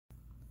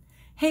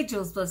Hey,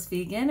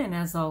 JulesBlessedVegan, and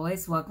as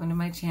always, welcome to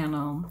my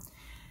channel.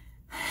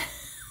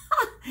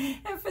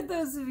 And for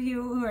those of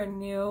you who are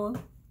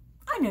new,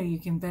 I know you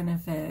can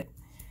benefit.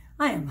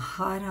 I am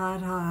hot,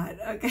 hot, hot,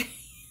 okay?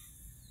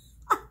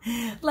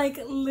 Like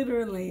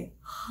literally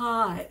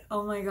hot.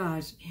 Oh my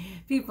gosh.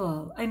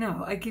 People, I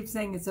know, I keep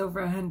saying it's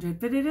over 100,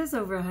 but it is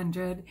over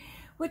 100,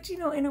 which, you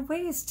know, in a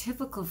way is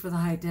typical for the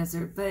high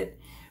desert, but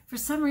for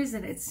some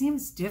reason it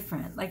seems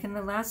different. Like in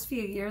the last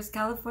few years,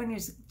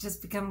 California's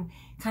just become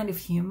kind of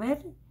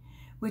humid,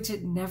 which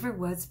it never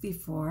was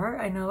before.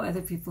 I know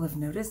other people have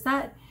noticed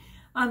that.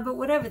 But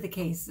whatever the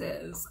case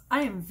is,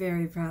 I am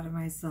very proud of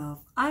myself.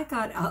 I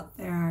got out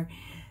there,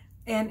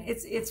 and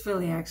it's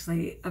really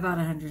actually about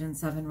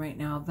 107 right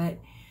now, but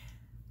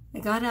I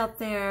got out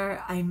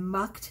there, I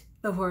mucked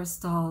the horse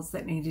stalls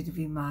that needed to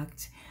be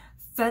mucked,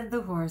 fed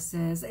the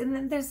horses, and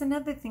then there's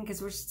another thing,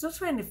 because we're still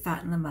trying to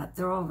fatten them up.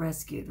 They're all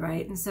rescued,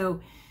 right? And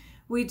so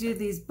we do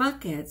these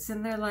buckets,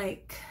 and they're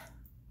like,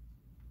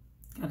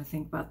 gotta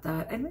think about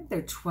that. I think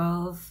they're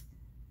 12,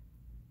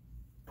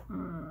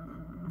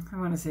 I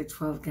want to say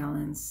 12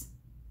 gallons,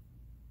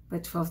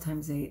 but 12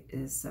 times 8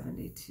 is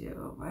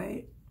 72,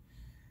 right?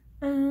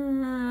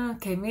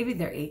 Okay, maybe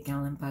they're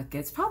 8-gallon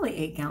buckets, probably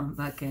 8-gallon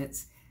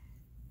buckets.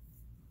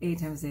 8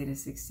 times 8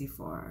 is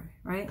 64,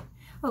 right?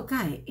 Oh,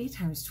 guy, 8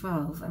 times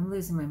 12, I'm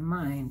losing my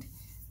mind.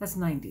 That's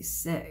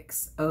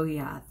 96. Oh,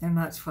 yeah, they're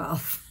not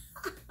 12.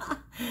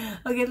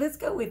 Okay, let's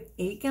go with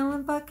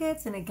 8-gallon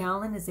buckets, and a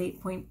gallon is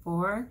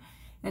 8.4,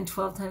 and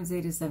 12 times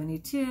 8 is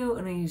 72,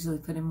 and I usually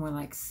put in more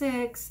like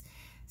 6.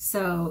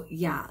 So,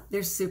 yeah,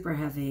 they're super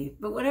heavy.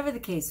 But whatever the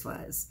case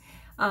was,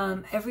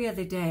 every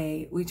other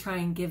day we try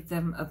and give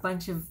them a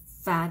bunch of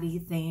fatty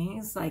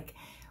things like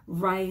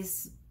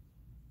rice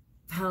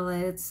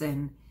pellets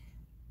and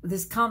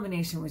this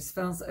combination, which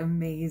smells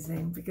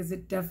amazing because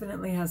it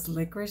definitely has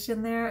licorice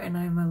in there, and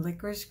I'm a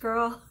licorice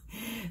girl.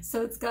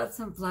 So it's got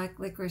some black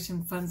licorice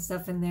and fun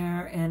stuff in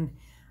there, and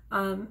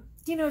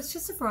you know, it's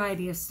just a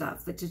variety of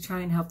stuff, but to try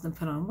and help them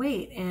put on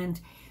weight. And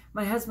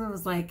my husband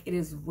was like, it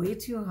is way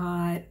too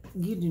hot.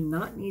 You do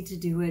not need to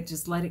do it.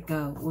 Just let it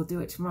go. We'll do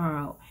it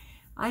tomorrow.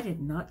 I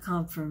did not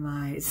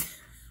compromise.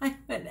 I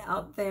went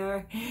out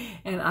there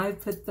and I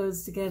put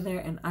those together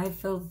and I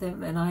filled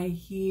them and I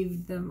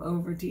heaved them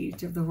over to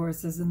each of the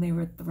horses, and they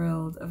were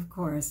thrilled, of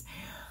course.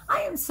 I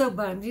am so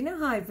bummed. You know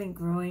how I've been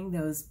growing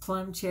those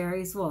plum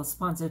cherries? Well,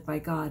 sponsored by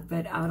God,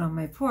 but out on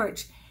my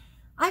porch.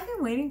 I've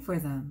been waiting for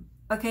them.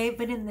 Okay,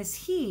 but in this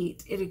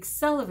heat, it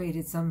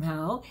accelerated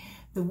somehow.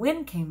 The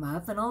wind came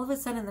up, and all of a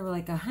sudden there were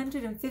like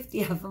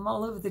 150 of them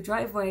all over the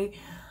driveway.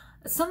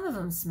 Some of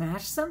them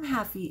smashed, some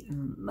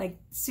half-eaten. Like,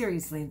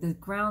 seriously, the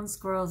ground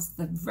squirrels,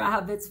 the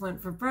rabbits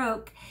went for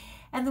broke,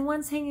 and the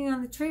ones hanging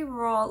on the tree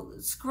were all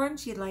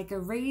scrunchy like a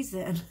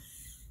raisin.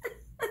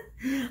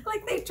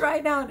 Like they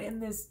dried out in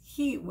this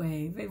heat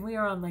wave, and we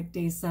are on like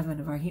day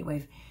 7 of our heat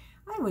wave.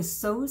 I was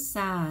so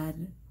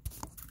sad.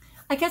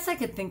 I guess I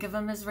could think of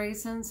them as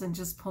raisins and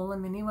just pull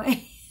them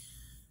anyway.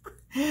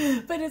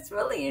 But it's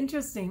really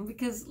interesting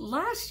because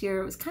last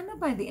year, it was kind of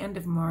by the end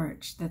of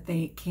March that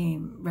they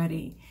came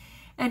ready.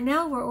 And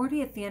now we're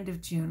already at the end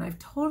of June. I've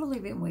totally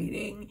been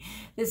waiting.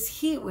 This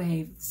heat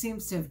wave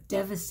seems to have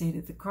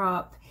devastated the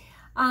crop.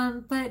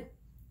 But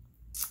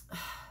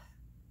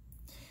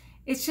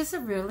it's just a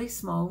really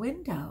small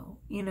window,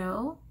 you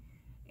know?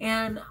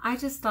 And I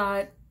just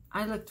thought,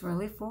 I looked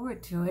really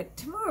forward to it.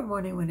 Tomorrow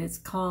morning when it's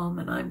calm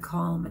and I'm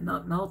calm and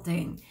not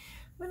melting,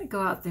 I'm going to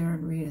go out there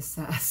and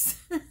reassess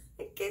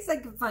in case I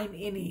can find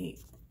any.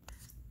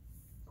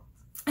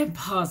 I'm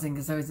pausing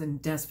because I was in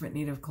desperate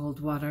need of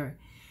cold water.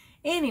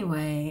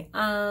 Anyway,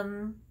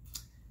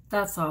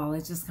 that's all.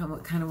 I just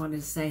kind of wanted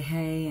to say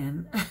hey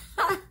and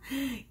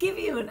give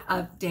you an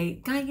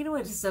update. Guy, you know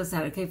what is so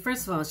sad? Okay,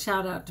 first of all,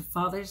 shout out to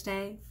Father's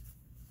Day.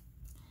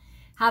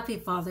 Happy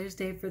Father's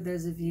Day for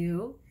those of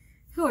you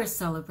who are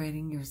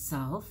celebrating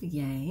yourself.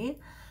 Yay.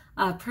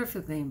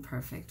 Perfectly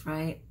imperfect,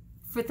 right?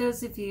 For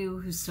those of you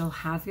who still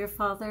have your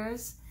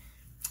fathers,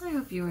 I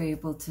hope you were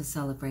able to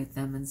celebrate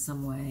them in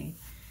some way.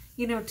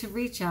 You know, to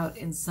reach out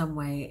in some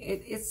way.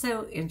 It's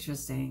so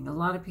interesting. A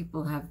lot of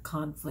people have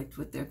conflict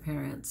with their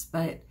parents,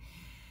 but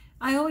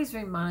I always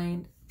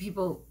remind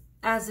people,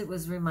 as it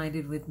was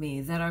reminded with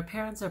me, that our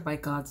parents are by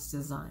God's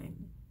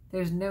design.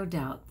 There's no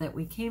doubt that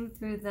we came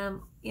through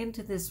them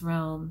into this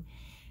realm,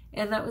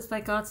 and that was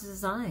by God's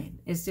design,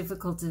 as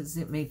difficult as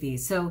it may be.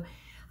 So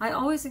I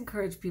always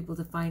encourage people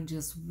to find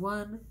just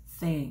one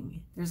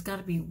thing. There's got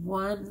to be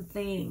one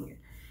thing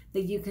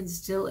that you can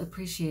still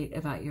appreciate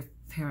about your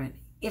parent,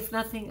 if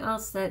nothing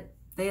else, that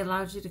they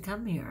allowed you to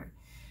come here,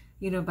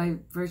 you know, by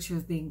virtue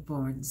of being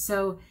born.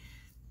 So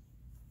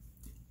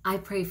I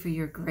pray for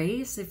your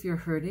grace if you're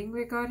hurting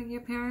regarding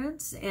your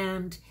parents.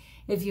 And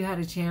if you had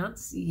a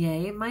chance,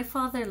 yay. My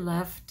father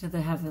left to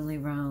the heavenly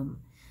realm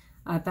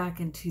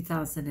back in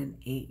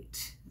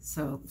 2008.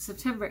 So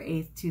September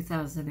 8th,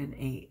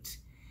 2008.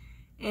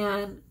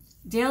 And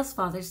Dale's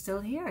father's still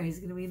here. He's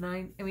going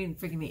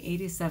to be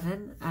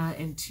 87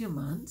 in 2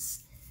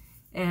 months.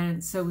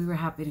 And so we were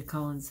happy to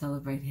call and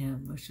celebrate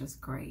him, which was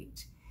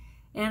great.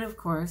 And of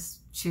course,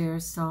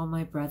 cheers to all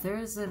my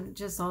brothers and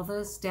just all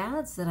those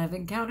dads that I've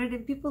encountered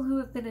and people who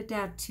have been a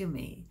dad to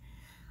me.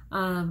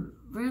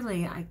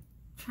 Really, I'm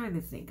trying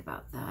to think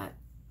about that.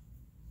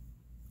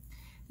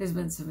 There's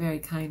been some very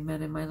kind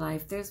men in my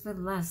life. There's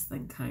been less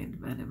than kind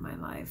men in my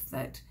life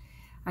that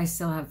I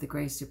still have the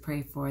grace to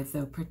pray for,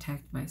 though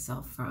protect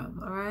myself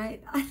from. All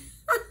right?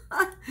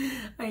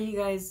 Are you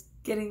guys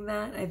getting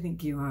that? I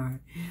think you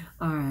are.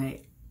 All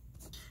right.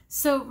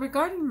 So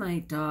regarding my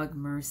dog,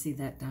 Mercy,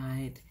 that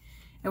died,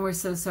 and we're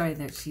so sorry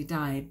that she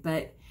died,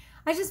 but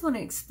I just want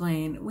to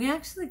explain. We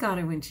actually got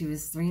her when she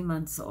was 3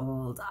 months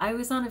old. I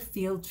was on a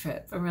field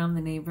trip around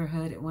the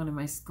neighborhood at one of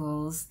my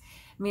schools,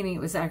 meaning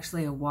it was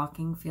actually a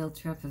walking field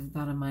trip of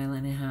about 1.5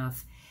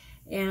 miles.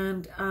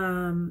 And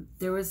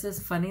there was this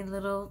funny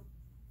little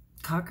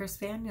Cocker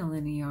Spaniel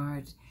in the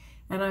yard.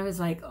 And I was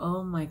like,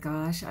 oh my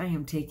gosh, I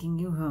am taking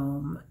you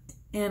home.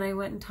 And I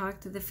went and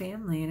talked to the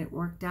family, and it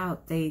worked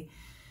out.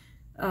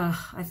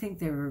 I think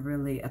they were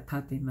really a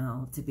puppy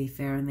mill, to be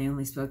fair, and they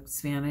only spoke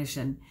Spanish,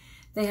 and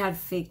they had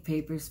fake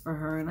papers for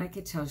her, and I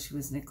could tell she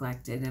was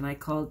neglected. And I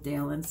called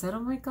Dale and said, oh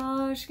my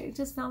gosh, I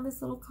just found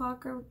this little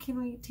cocker. Can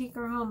we take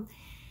her home?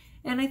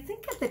 And I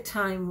think at the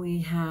time we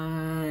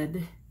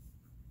had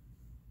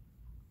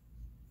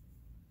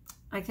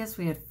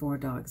 4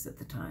 dogs at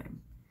the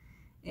time.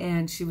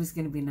 And she was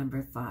going to be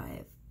number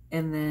 5.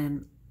 And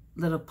then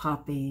little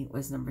Poppy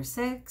was number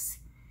 6.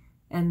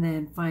 And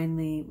then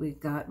finally we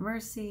got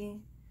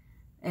Mercy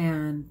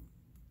and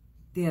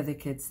the other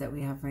kids that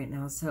we have right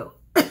now. So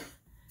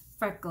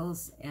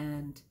Freckles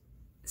and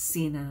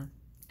Cena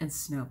and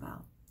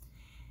Snowbell.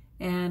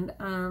 And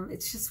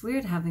it's just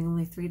weird having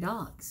only 3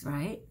 dogs,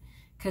 right?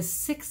 Because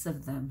 6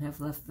 of them have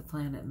left the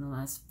planet in the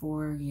last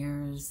 4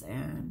 years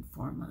and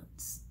 4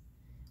 months.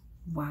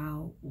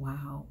 Wow,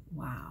 wow,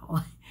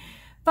 wow.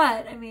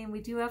 But, I mean,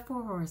 we do have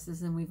 4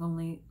 horses, and we've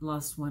only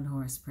lost 1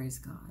 horse, praise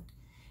God.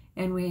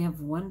 And we have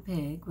 1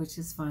 pig, which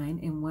is fine,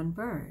 and 1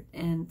 bird.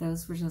 And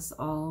those were just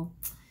all,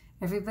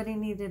 everybody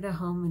needed a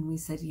home, and we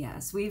said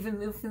yes. We even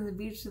moved from the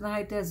beach to the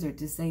high desert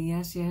to say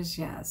yes, yes,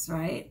 yes,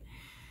 right?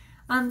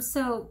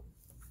 So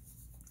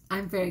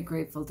I'm very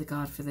grateful to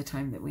God for the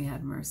time that we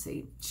had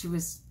Mercy. She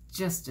was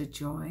just a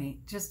joy,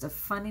 just a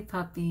funny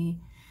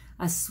puppy,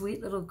 a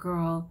sweet little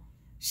girl.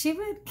 She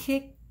would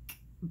kick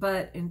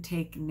butt and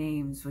take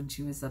names when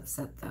she was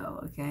upset,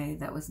 though, okay?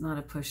 That was not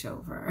a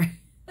pushover.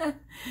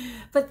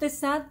 But the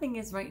sad thing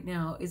is right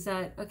now is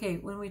that, okay,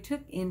 when we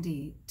took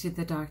Indy to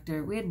the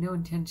doctor, we had no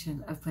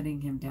intention of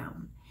putting him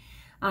down.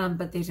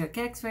 But they took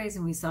x-rays,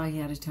 and we saw he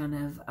had a ton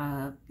of,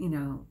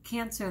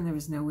 cancer, and there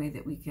was no way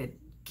that we could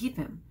keep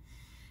him.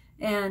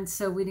 And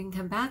so we didn't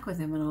come back with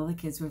him, and all the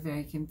kids were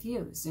very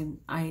confused, and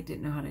I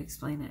didn't know how to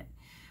explain it.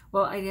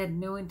 Well, I had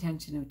no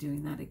intention of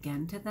doing that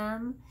again to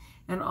them,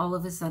 and all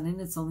of a sudden,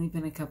 it's only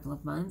been a couple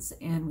of months,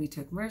 and we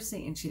took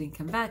Mercy, and she didn't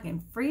come back.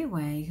 And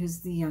Freeway,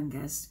 who's the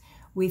youngest,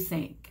 we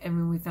think, I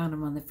mean, we found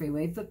him on the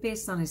freeway, but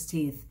based on his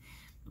teeth,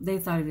 they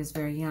thought he was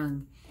very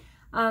young.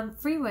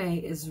 Freeway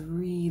is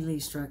really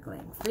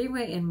struggling.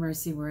 Freeway and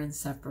Mercy were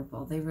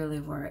inseparable. They really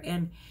were.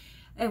 And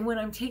when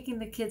I'm taking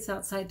the kids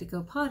outside to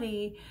go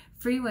potty,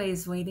 Freeway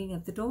is waiting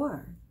at the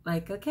door.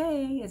 Like,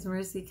 okay, is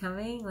Mercy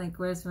coming? Like,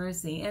 where's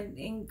Mercy?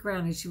 And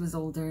granted, she was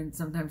older, and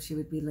sometimes she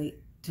would be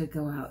late to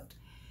go out.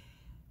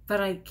 But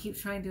I keep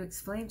trying to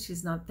explain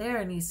she's not there,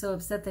 and he's so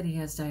upset that he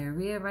has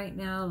diarrhea right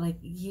now. Like,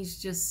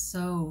 he's just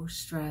so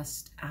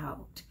stressed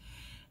out.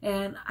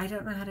 And I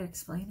don't know how to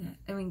explain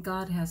it. I mean,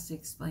 God has to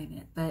explain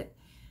it. But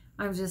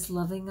I'm just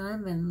loving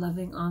them and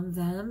loving on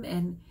them.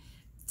 And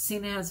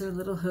Cena has her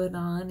little hood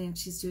on, and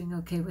she's doing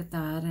okay with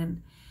that.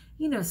 And,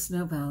 you know,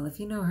 Snowbell, if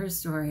you know her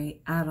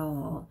story at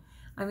all,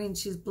 I mean,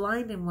 she's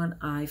blind in one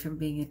eye from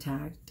being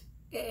attacked,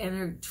 and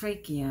her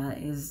trachea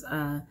is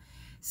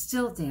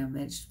still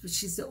damaged, but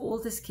she's the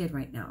oldest kid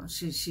right now.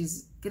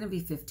 She's going to be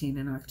 15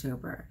 in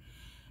October.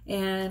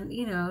 And,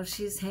 you know,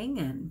 she's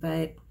hanging,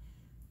 but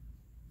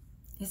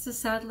it's a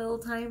sad little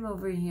time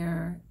over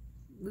here.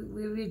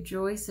 We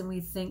rejoice and we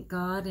thank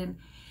God. And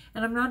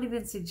I'm not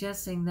even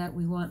suggesting that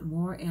we want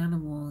more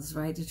animals,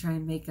 right, to try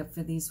and make up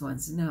for these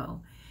ones.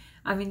 No.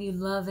 I mean, you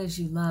love as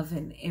you love,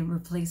 and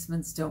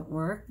replacements don't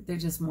work. They're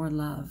just more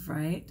love,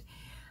 right?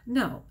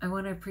 No, I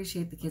want to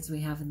appreciate the kids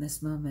we have in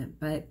this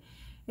moment, but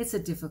it's a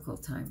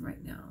difficult time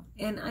right now.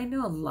 And I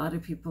know a lot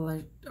of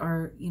people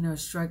are you know,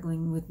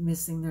 struggling with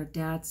missing their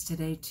dads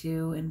today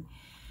too. And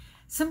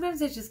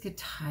sometimes I just get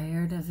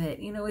tired of it.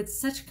 You know, it's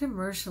such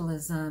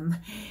commercialism.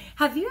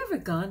 Have you ever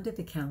gone to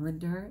the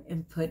calendar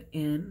and put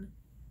in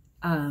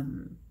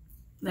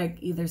like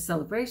either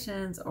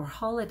celebrations or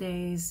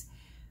holidays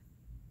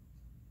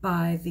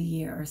by the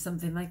year or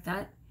something like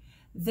that?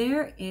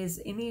 There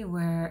is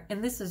anywhere,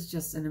 and this is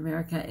just in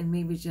America and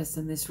maybe just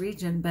in this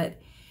region, but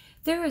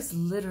there is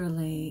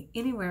literally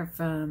anywhere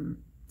from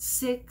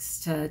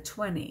 6 to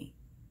 20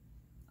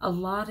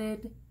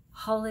 allotted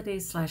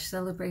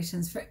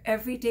holiday/celebrations for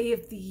every day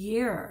of the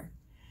year.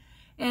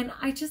 And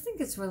I just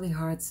think it's really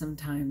hard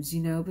sometimes,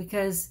 you know,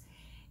 because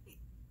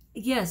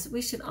yes,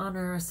 we should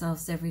honor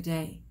ourselves every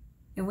day.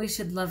 and we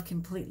should love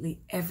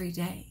completely every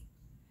day.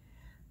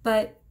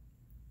 But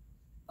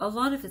a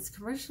lot of it's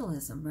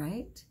commercialism,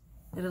 right?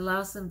 It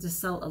allows them to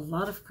sell a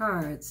lot of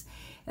cards.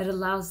 It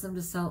allows them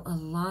to sell a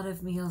lot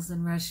of meals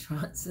in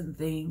restaurants and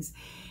things.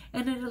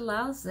 And it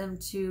allows them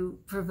to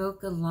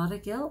provoke a lot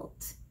of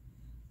guilt.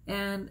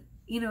 And,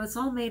 you know, it's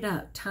all made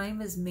up.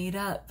 Time is made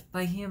up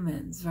by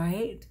humans,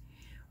 right?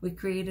 We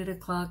created a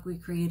clock. We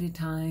created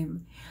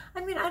time.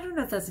 I mean, I don't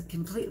know if that's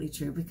completely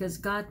true, because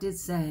God did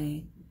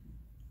say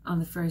on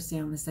the first day,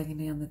 on the second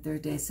day, on the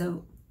third day.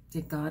 So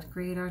did God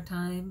create our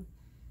time?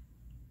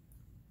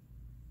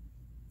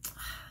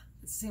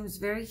 It seems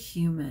very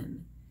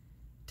human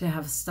to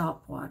have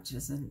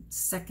stopwatches and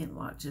second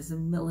watches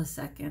and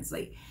milliseconds.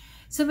 Like,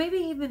 so maybe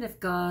even if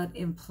God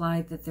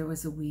implied that there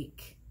was a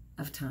week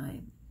of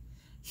time,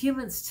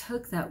 humans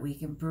took that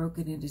week and broke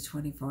it into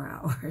 24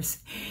 hours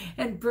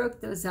and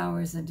broke those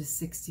hours into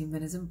 60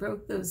 minutes and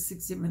broke those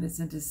 60 minutes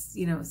into,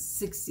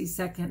 60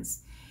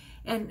 seconds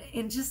and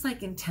just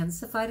like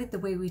intensified it the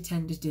way we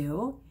tend to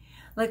do.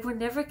 Like, we're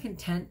never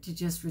content to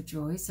just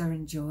rejoice or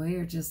enjoy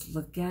or just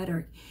look at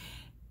or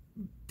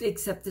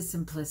accept the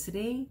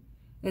simplicity.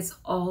 It's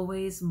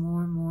always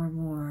more,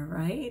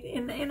 right?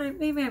 And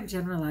maybe I'm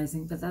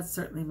generalizing, but that's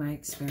certainly my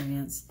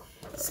experience.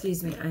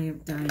 Excuse me, I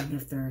am dying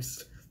of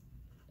thirst.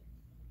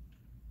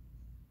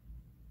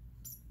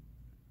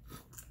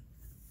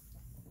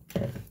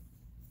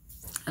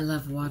 I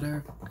love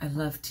water. I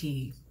love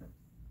tea.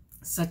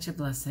 Such a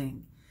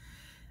blessing.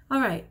 All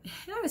right.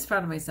 I was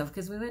proud of myself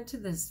because we went to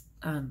this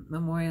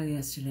memorial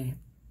yesterday.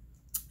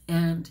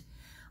 And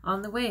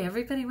on the way,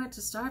 everybody went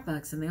to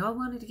Starbucks and they all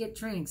wanted to get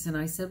drinks. And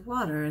I said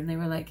water. And they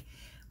were like,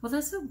 well,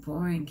 that's so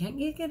boring. Can't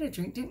you get a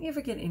drink? Didn't you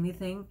ever get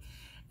anything?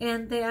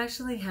 And they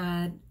actually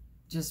had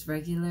just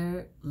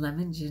regular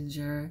lemon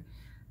ginger,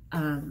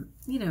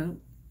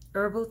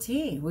 herbal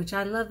tea, which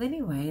I love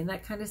anyway. And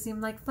that kind of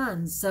seemed like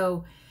fun.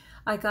 So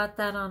I got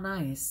that on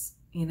ice,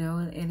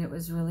 and it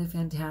was really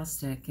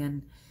fantastic.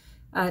 And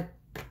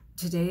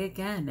today,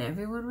 again,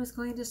 everyone was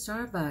going to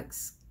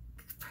Starbucks.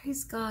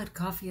 Praise God,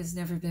 coffee has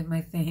never been my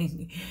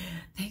thing.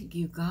 Thank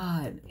you,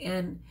 God.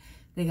 And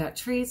they got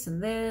treats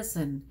and this.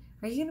 And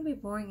are you going to be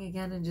boring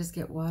again and just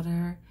get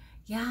water?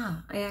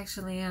 Yeah, I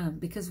actually am.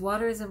 Because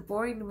water isn't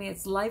boring to me.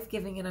 It's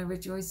life-giving and I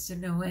rejoice to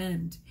no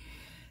end.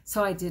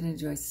 So I did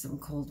enjoy some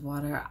cold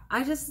water.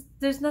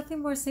 There's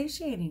nothing more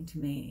satiating to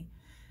me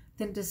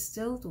than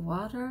distilled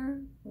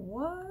water.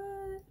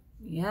 What?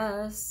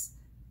 Yes.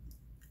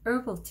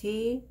 Herbal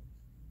tea.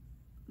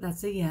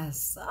 That's a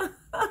yes.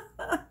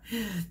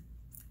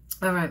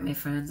 All right, my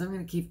friends, I'm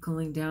going to keep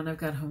cooling down. I've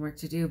got homework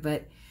to do,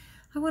 but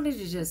I wanted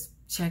to just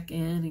check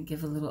in and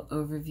give a little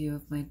overview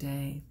of my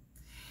day.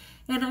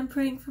 And I'm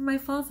praying for my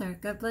father.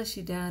 God bless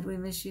you, Dad. We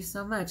miss you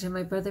so much. And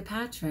my brother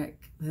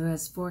Patrick, who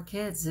has 4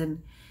 kids,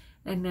 and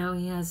now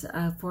he has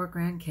 4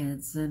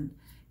 grandkids. And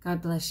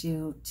God bless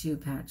you too,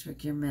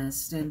 Patrick. You're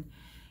missed. And,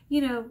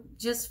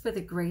 just for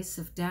the grace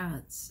of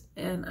dads.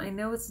 And I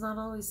know it's not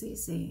always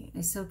easy.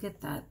 I so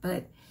get that.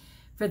 But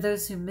for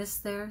those who miss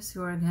theirs,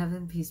 who are in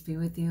heaven, peace be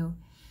with you.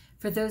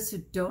 For those who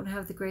don't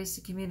have the grace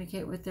to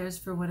communicate with theirs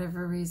for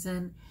whatever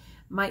reason,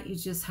 might you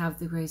just have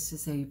the grace to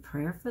say a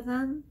prayer for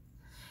them?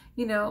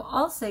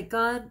 I'll say,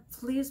 God,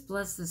 please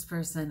bless this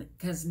person,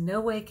 because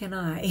no way can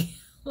I.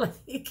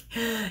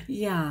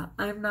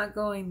 I'm not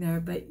going there,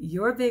 but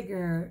you're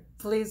bigger.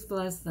 Please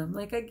bless them.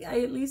 I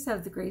at least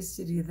have the grace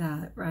to do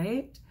that,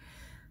 right?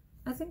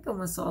 I think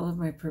almost all of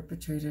my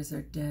perpetrators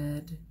are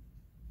dead.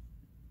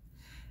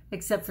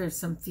 Except for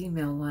some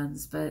female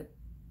ones, but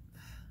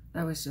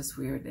that was just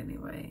weird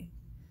anyway.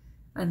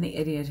 And the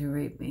idiot who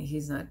raped me,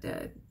 he's not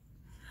dead.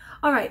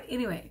 All right,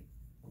 anyway,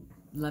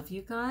 love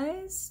you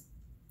guys.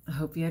 I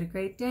hope you had a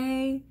great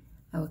day.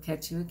 I will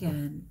catch you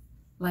again.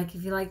 Like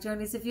if you like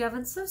journeys. If you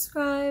haven't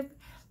subscribed,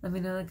 let me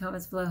know in the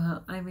comments below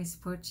how I may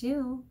support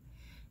you.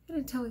 And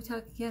until we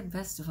talk again,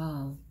 best of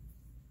all,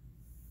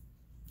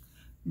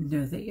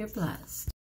 know that you're blessed.